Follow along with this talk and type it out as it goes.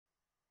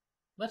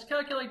Let's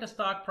calculate the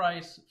stock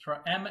price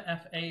for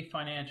MFA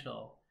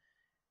Financial.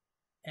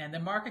 And the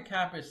market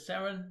cap is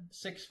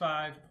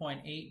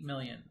 765.8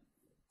 million.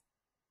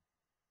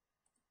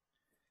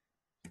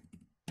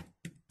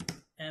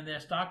 And their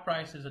stock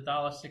price is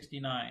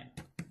 $1.69.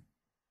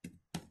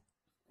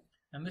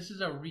 And this is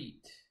a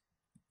REIT.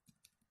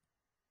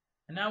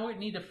 And now we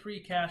need a free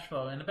cash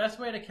flow. And the best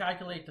way to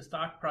calculate the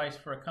stock price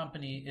for a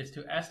company is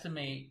to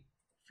estimate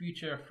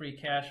future free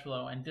cash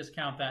flow and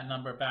discount that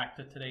number back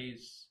to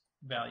today's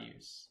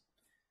values.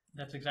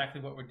 That's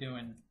exactly what we're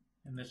doing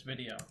in this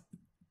video.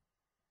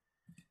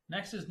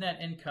 Next is net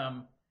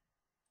income,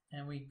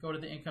 and we go to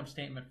the income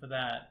statement for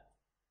that.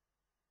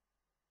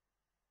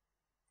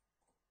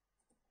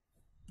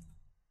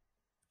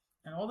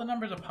 And all the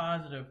numbers are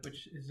positive,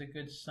 which is a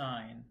good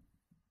sign.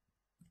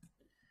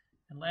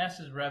 And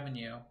last is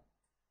revenue.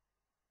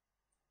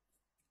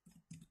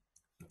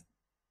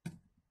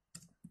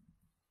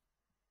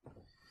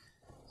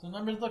 So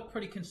numbers look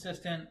pretty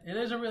consistent. It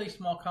is a really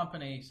small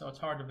company, so it's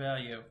hard to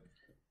value.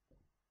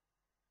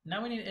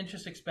 Now we need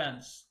interest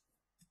expense.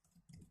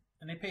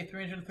 And they pay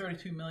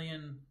 $332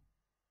 million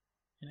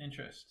in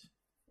interest.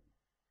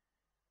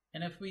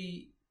 And if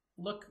we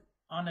look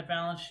on the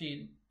balance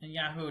sheet in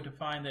Yahoo to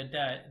find their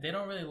debt, they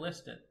don't really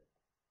list it.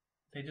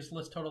 They just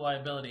list total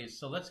liabilities.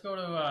 So let's go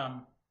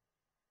to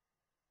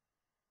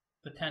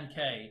the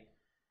 10K.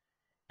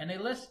 And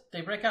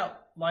they break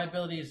out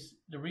liabilities,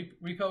 the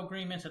repo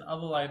agreements and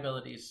other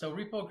liabilities. So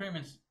repo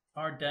agreements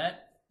are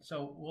debt.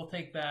 So we'll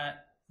take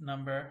that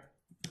number.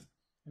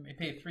 And they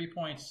pay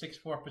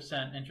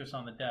 3.64% interest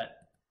on the debt.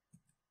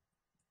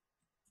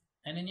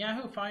 And in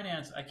Yahoo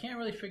Finance, I can't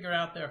really figure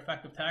out their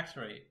effective tax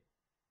rate.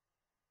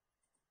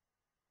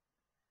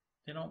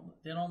 They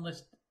don't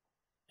list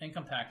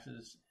income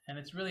taxes, and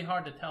it's really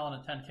hard to tell on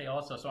a 10K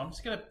also. So I'm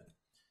just gonna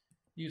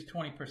use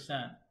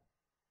 20%.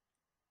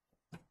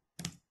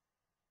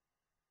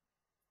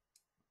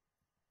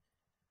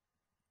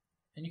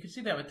 And you can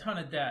see they have a ton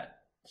of debt,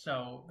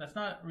 so that's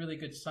not a really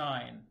good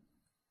sign.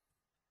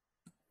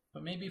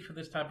 But maybe for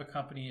this type of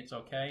company, it's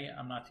okay.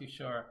 I'm not too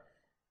sure.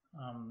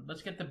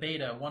 Let's get the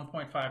beta,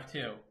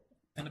 1.52.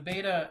 And the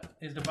beta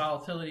is the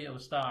volatility of the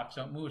stock,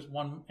 so it moves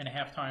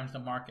 1.5 times the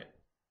market.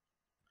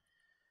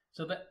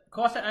 So the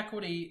cost of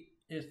equity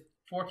is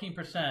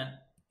 14%,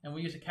 and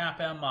we use a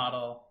CAPM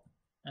model.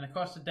 And the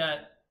cost of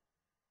debt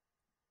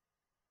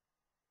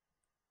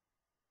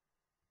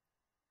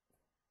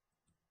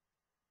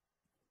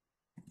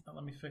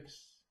let me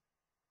fix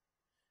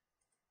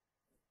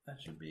that.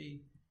 Let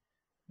me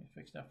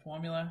fix that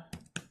formula.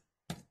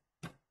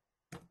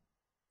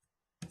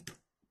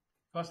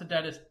 Cost of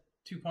debt is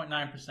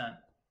 2.9%.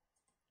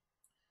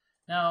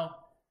 Now,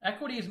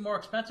 equity is more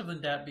expensive than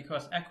debt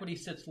because equity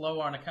sits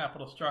lower on a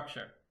capital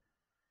structure.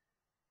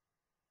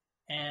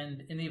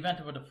 And in the event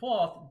of a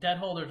default, debt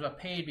holders are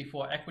paid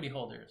before equity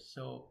holders.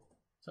 So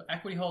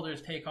equity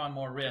holders take on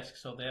more risk,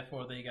 so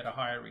therefore they get a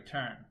higher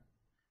return.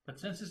 But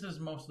since this is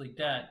mostly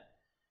debt,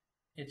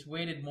 it's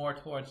weighted more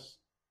towards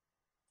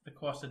the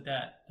cost of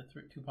debt, the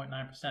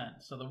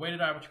 2.9%. So the weighted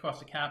average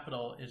cost of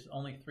capital is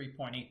only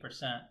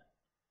 3.8%.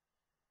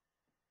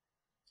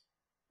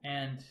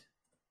 And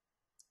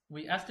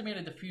we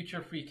estimated the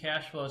future free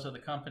cash flows of the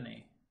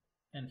company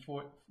in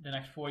the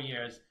next 4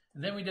 years.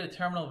 And then we did a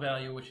terminal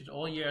value, which is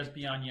all years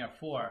beyond year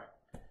 4.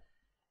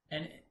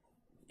 And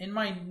in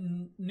my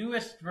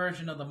newest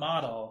version of the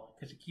model,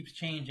 because it keeps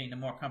changing the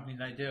more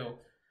companies I do,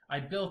 I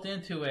built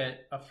into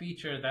it a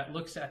feature that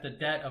looks at the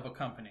debt of a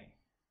company.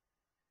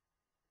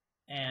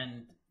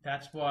 And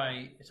that's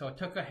why, so it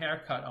took a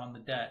haircut on the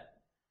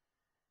debt.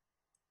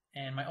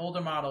 And my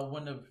older model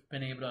wouldn't have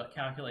been able to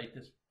calculate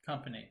this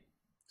company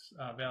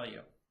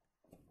value.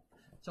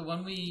 So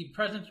when we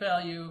present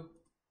value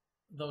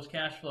those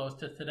cash flows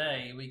to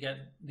today, we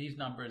get these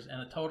numbers,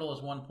 and the total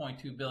is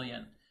 1.2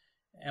 billion.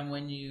 And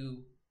when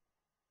you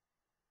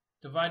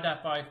divide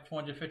that by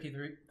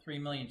 453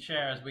 million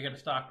shares, we get a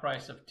stock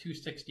price of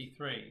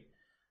 263.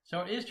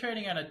 So it is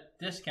trading at a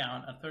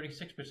discount, a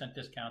 36%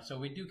 discount. So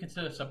we do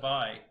consider this a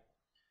buy.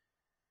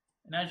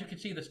 And as you can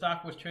see, the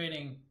stock was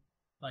trading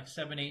like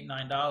 $7, $8,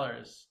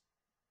 $9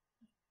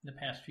 in the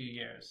past few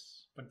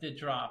years, but it did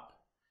drop.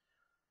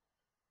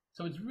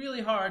 So it's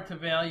really hard to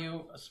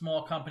value a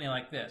small company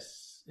like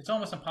this. It's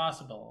almost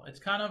impossible. It's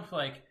kind of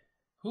like,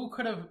 who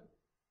could have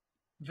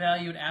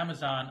valued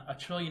Amazon, $1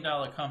 trillion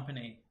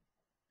company,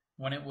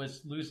 when it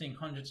was losing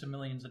hundreds of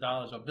millions of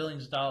dollars or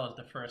billions of dollars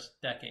the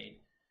first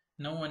decade?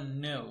 No one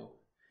knew.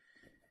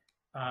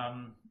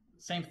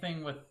 Same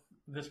thing with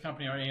this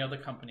company or any other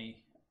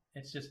company.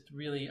 It's just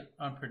really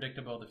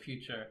unpredictable, the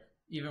future,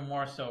 even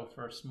more so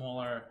for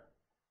smaller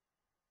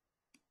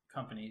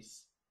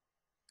companies.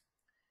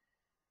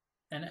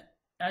 And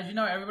as you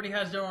know, everybody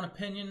has their own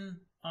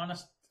opinion on a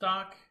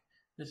stock.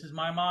 This is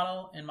my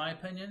model, in my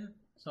opinion.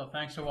 So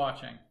thanks for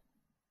watching.